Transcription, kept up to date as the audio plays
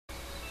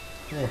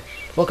Oh.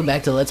 Welcome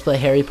back to Let's Play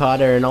Harry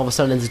Potter, and all of a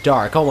sudden it's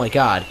dark. Oh my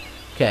god.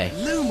 Okay.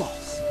 Lumos!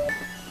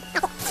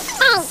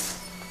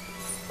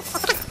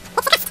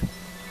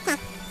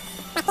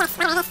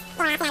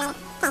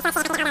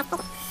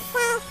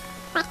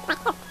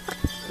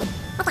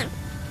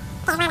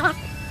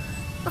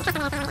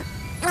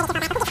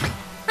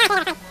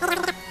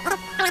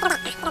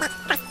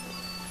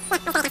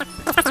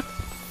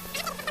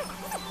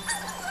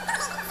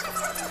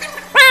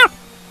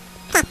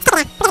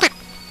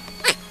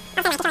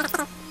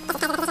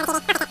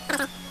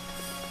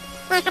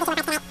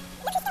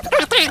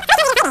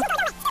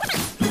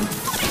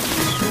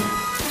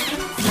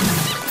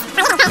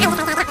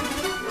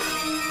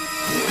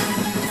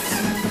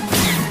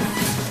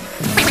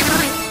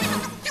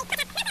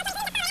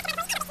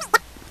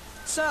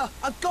 Sir,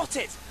 I've got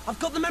it! I've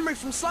got the memory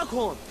from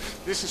Slughorn!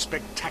 This is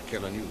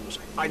spectacular news.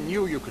 I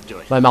knew you could do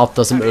it. My mouth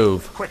doesn't Harry,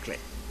 move. Quickly.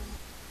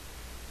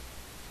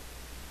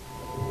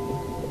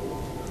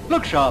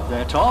 Look sharp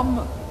there,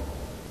 Tom.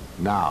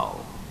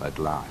 Now, at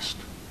last,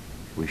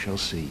 we shall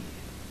see.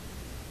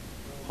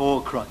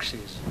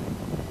 Horcruxes.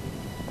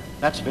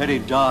 That's very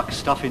dark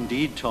stuff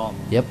indeed, Tom.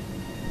 Yep.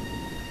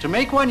 To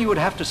make one, you would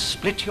have to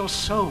split your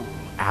soul.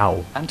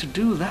 Ow. And to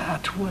do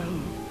that, well,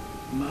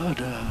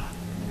 murder.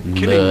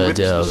 Killing rips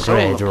the Murder, soul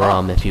red apart.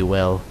 rum, if you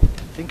will.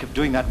 Think of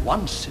doing that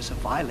once is a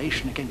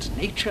violation against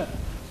nature,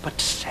 but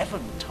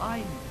 7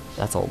 times.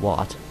 That's a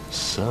lot.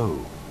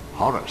 So,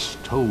 Horace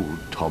told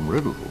Tom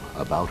Riddle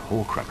about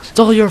Horcruxes. It's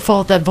all your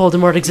fault that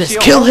Voldemort exists. See,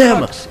 a Kill him!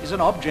 Horcrux is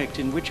an object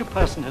in which a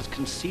person has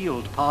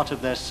concealed part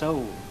of their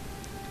soul.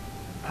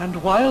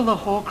 And while the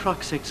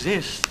Horcrux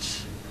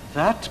exists,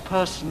 that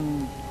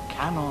person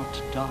cannot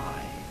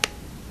die.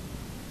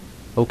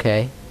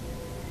 Okay.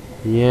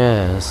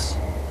 Yes.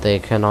 They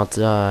cannot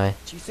die.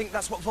 Do you think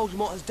that's what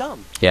Voldemort has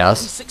done? He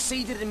Yes.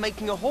 succeeded in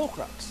making a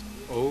Horcrux.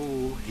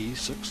 Oh, he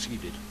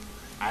succeeded.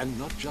 And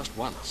not just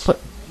once.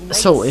 But, He made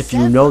so if you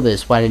 7. know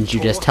this, why didn't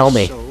you just tell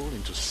me? Tore his soul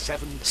into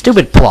 7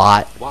 Stupid pieces.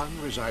 plot. One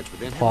resides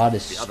within Plot him,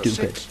 is the other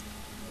stupid. 6.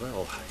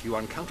 Well, you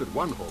uncounted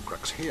one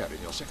Horcrux here in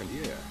your 2nd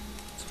year.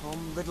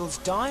 Tom Riddle's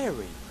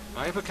diary.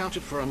 I have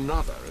accounted for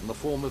another in the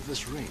form of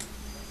this ring.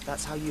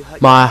 That's how you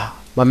hurt My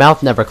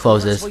mouth never That's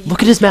closes. where you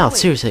Look at his keep mouth, going,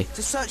 seriously.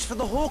 To search for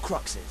the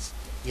Horcruxes.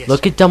 Yes,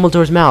 Look at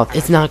Dumbledore's mouth.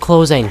 It's not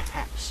closing.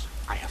 Perhaps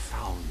I have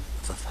found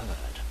the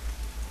 3rd.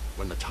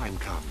 When the time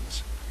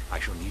comes, I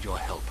shall need your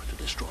help to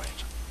destroy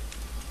it.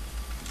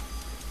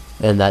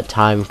 And that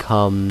time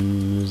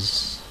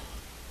comes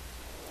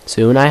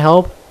soon, I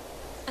hope.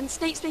 And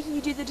Snape's making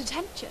you do the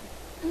detention?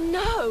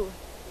 No!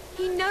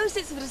 He knows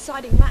it's the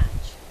deciding match.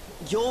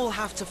 You'll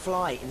have to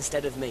fly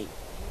instead of me.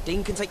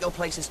 Dean can take your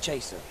place as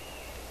chaser.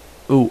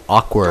 Ooh,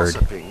 awkward.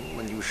 Gossiping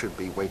when you should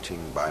be waiting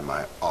by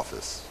my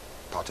office,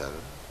 Potter.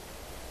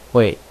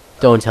 Wait,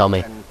 don't tell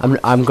me.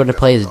 I'm going to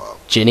play as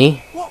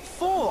Ginny. What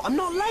for? I'm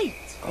not late.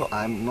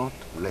 I'm not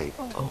late.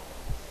 Oh.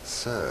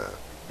 Sir,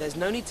 There's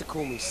no need to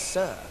call me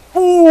sir.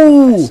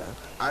 Ooh. Professor.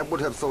 I would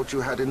have thought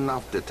you had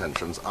enough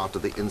detentions after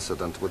the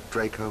incident with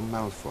Draco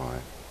Malfoy.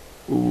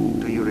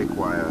 Do you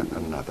require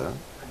another?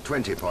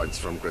 20 points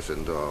from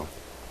Gryffindor.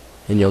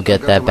 And you'll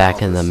get Go that to my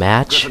back in the office.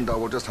 match. Gryffindor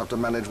will just have to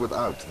manage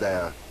without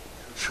their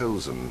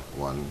chosen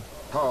one.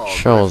 Poor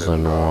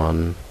Chosen Gryffindor.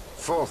 one.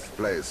 4th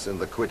place in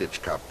the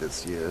Quidditch Cup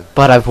this year.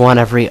 But I've won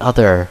every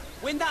other.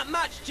 Win that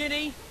match,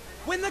 Ginny!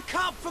 Win the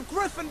cup for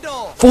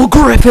Gryffindor! For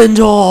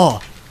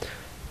Gryffindor!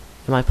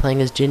 Am I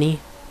playing as Ginny?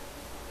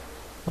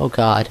 Oh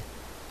god.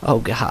 Oh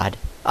god.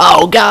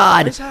 Oh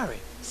god! Where's Harry?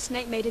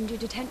 Snape made him do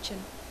detention.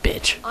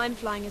 Bitch. I'm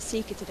flying as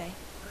Seeker today.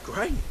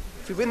 Great.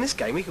 If we win this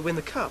game, we could win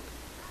the cup.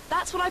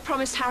 That's what I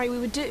promised Harry we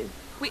would do.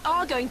 We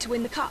are going to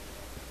win the cup.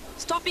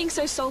 Stop being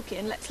so sulky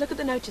and let's look at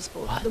the notice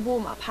board, What? the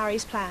warm-up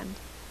Harry's planned.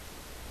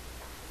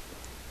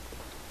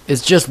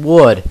 It's just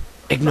wood.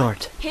 Ignore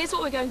it. Here's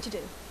what we're going to do.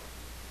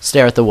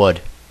 Stare at the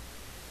wood.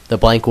 The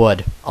blank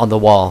wood on the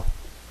wall.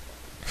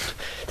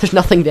 There's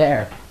nothing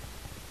there.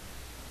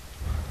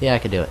 Yeah, I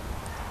can do it.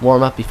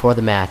 Warm up before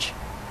the match.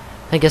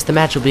 I guess the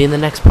match will be in the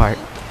next part.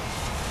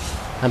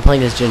 I'm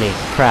playing as Ginny.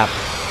 Crap.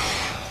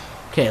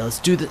 Okay, let's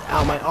do this.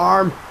 Ow, my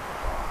arm.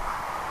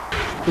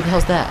 Who the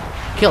hell's that?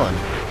 Kill him.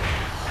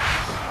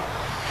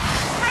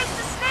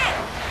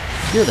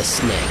 You're the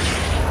snake.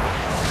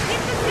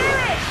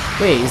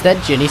 Wait, is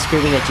that Ginny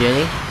screaming at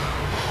Ginny?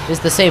 It's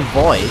the same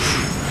voice.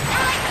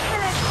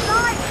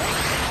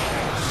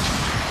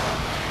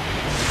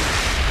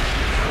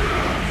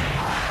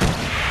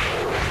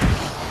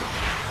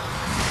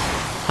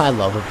 I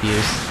love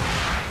abuse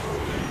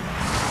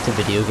to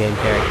video game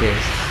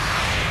characters.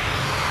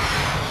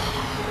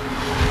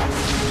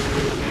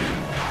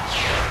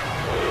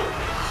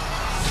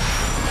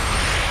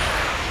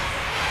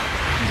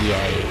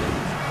 Yay.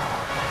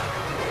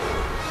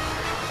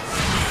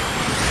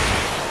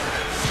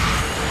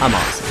 I'm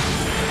awesome.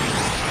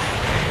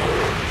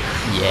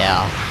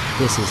 Yeah,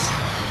 this is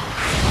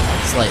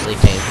slightly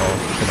painful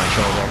to my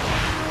shoulder.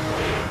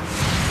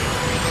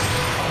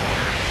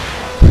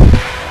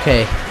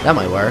 Okay, that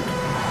might work.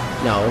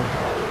 No.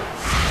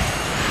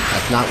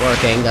 That's not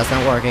working,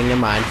 never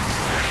mind.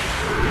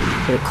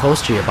 Put it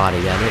close to your body,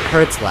 then it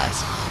hurts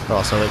less. But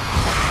also,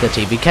 the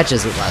TV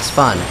catches it less.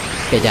 Fun.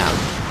 Okay, down.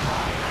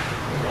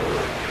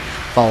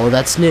 Follow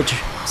that snitch.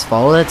 Just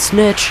follow that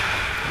snitch.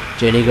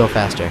 Jenny, go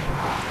faster.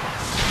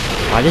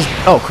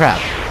 Oh,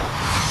 crap.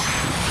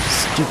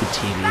 Stupid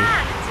TV.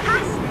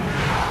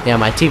 Yeah,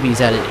 my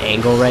TV's at an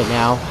angle right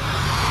now.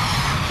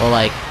 Well,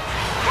 like,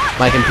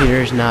 my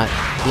computer's not,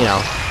 you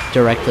know,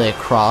 directly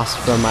across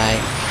from my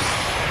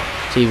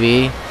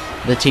TV.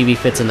 The TV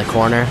fits in the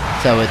corner,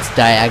 so it's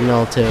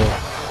diagonal to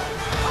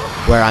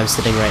where I'm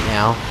sitting right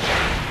now.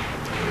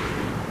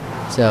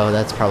 So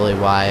that's probably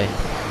why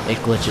it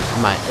glitches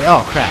my...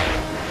 Oh, crap.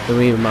 The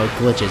remote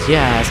glitches.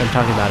 Yeah, as I'm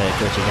talking about it, it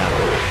glitches out.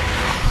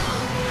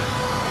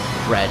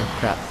 Red.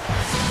 Crap.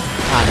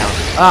 Ah, no.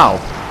 Oh!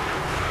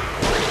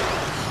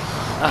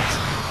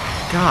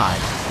 God.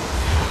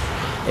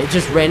 It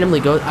just randomly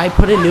goes... I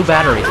put in new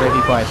batteries right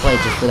before I played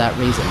just for that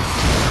reason.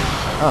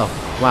 Oh,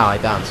 wow, I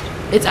bounced.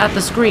 It's at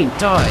the screen!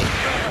 Die!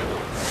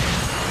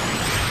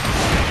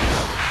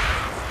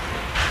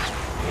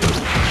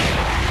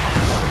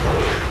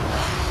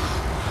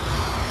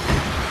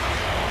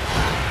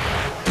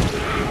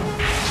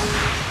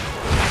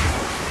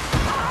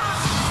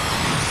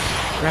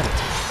 Grab it.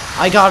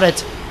 I got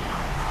it!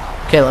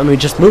 Okay, let me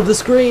just move the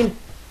screen!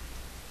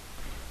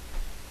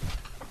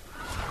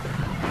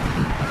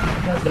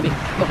 It's gonna be...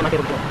 Oh, I'm not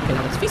able to... Okay,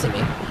 now it's facing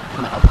me. I'm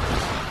gonna help.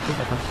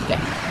 Okay.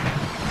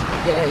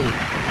 Yay!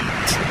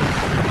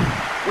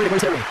 Wait,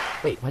 where's Harry?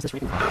 Wait, why is this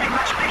Ravenclaw?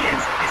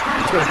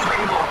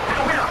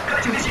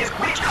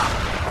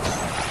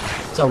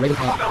 So,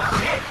 Ravenclaw...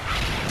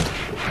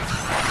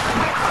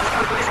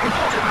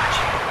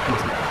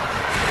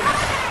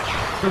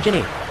 Oh, Ginny!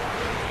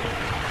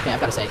 Yeah, I've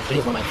gotta say,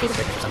 Ginny's one of my favorite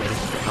characters for some reason. I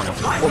don't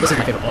know. Well, this is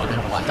my favorite book. I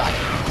don't know why I died.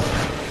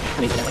 I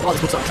mean, it's like, oh,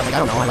 this book sucks. I'm like, I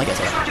don't know, I like it,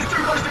 so...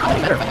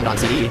 It'd be better if I had it on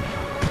CD.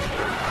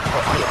 Or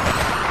audio.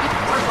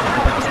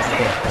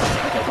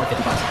 Okay,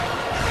 $50.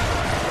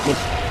 I mean,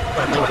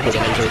 when I'm playing with the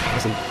game, I usually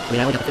listen... I mean,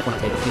 I only got the fifth one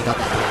on tape. We got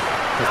that,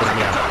 because they got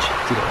me a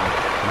CD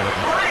player.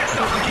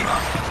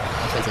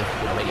 Expensive,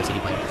 you know, radio CD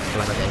player for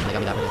my birthday, and they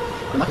got me that for it.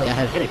 And luckily, I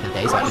had a headache that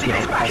day, so I could, you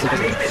know, fall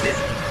asleep with it.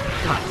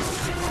 God.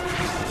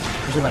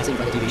 Usually when I sit in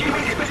front of the TV,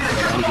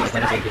 I need to get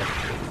better so I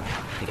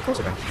can get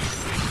closer, bro.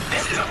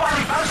 This is a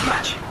finally balanced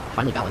match.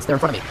 Finally balanced. They're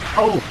in front of me.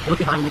 Oh, look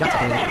behind. We got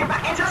something. Get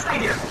back into the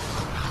stadium.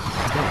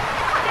 Let's go.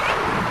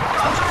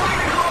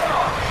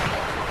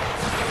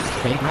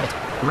 Okay, grab it.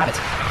 Grab it.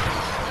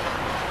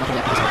 Nothing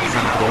that because it's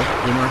not to do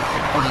anymore.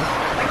 Fine.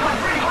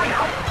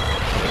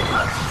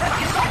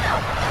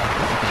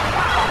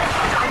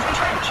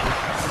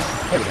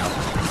 There we go.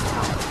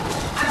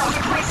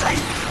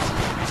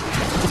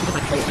 Just because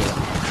I play a game.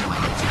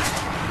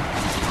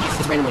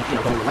 It's randomly, you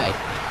know, going away.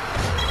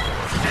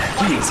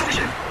 Jeez.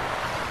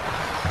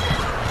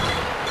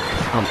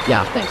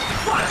 Yeah, thanks.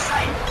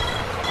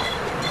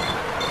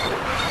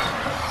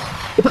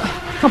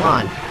 Come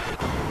on. I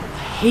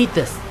hate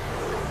this.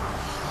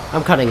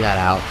 I'm cutting that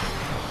out.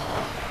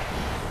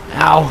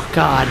 Ow,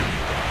 God.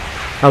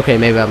 Okay,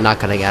 maybe I'm not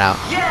cutting it out.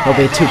 It'll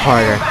be a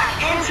two-parter.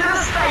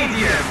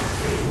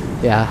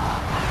 Yeah,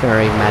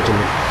 very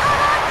imaginative.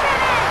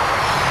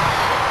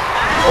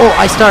 Oh,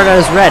 I started out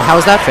as red. How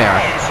is that fair?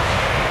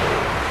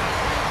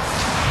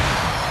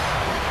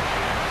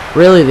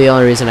 Really, the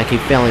only reason I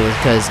keep failing is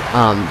because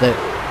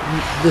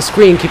the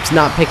screen keeps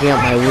not picking up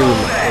my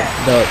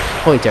the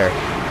pointer.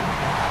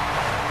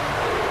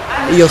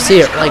 You'll see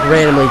it like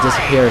randomly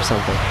disappear or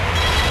something.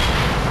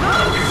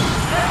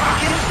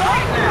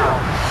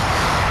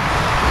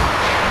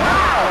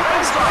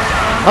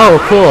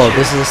 Oh, cool!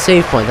 This is a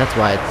save point. That's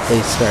why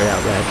they started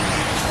out red.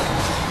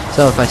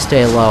 So if I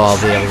stay low, I'll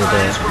be able to do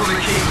it.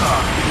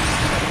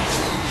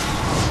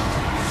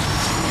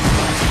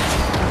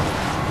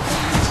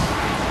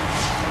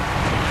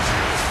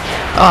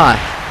 Ah,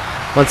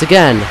 once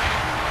again,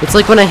 it's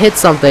like when I hit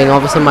something, all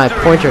of a sudden my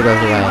pointer goes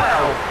away.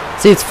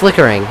 See, it's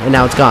flickering, and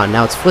now it's gone.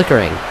 Now it's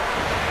flickering.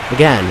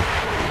 Again.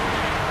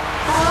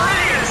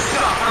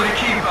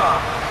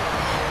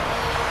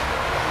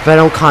 If I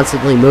don't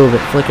constantly move,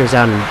 it flickers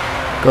out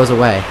and goes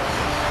away.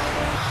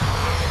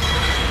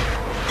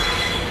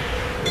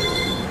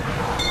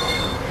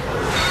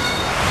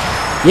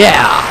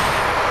 Yeah!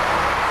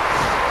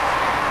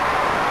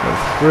 Go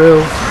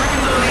through.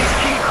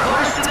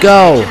 Let's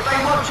go!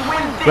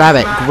 Grab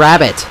it,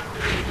 grab it!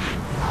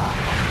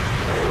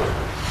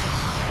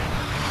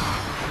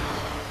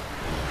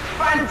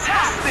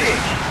 Fantastic!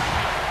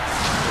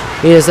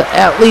 Because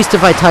at least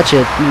if I touch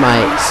it,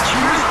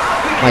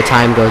 my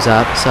time goes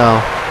up, so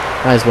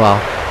might as well.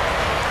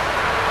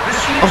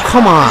 Oh,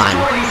 come on!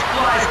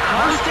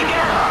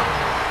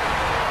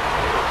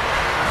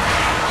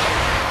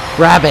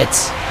 Grab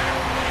it!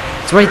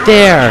 It's right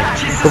there!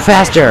 Go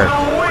faster!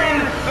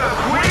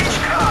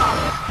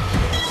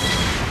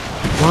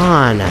 Come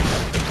on!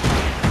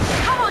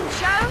 Come on,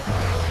 Cho!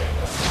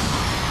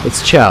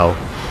 It's Cho.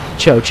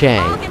 Cho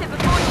Chang. I'll get it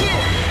before you!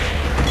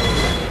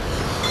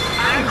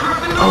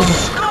 Oh!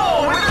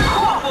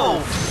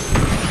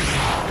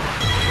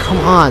 Come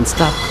on,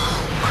 stop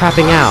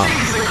crapping out.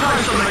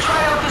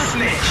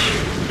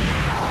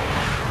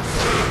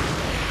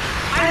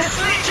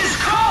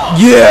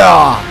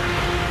 Yeah!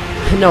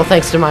 No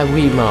thanks to my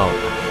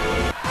Wiimote.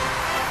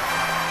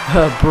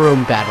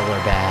 Broom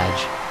Battler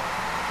badge.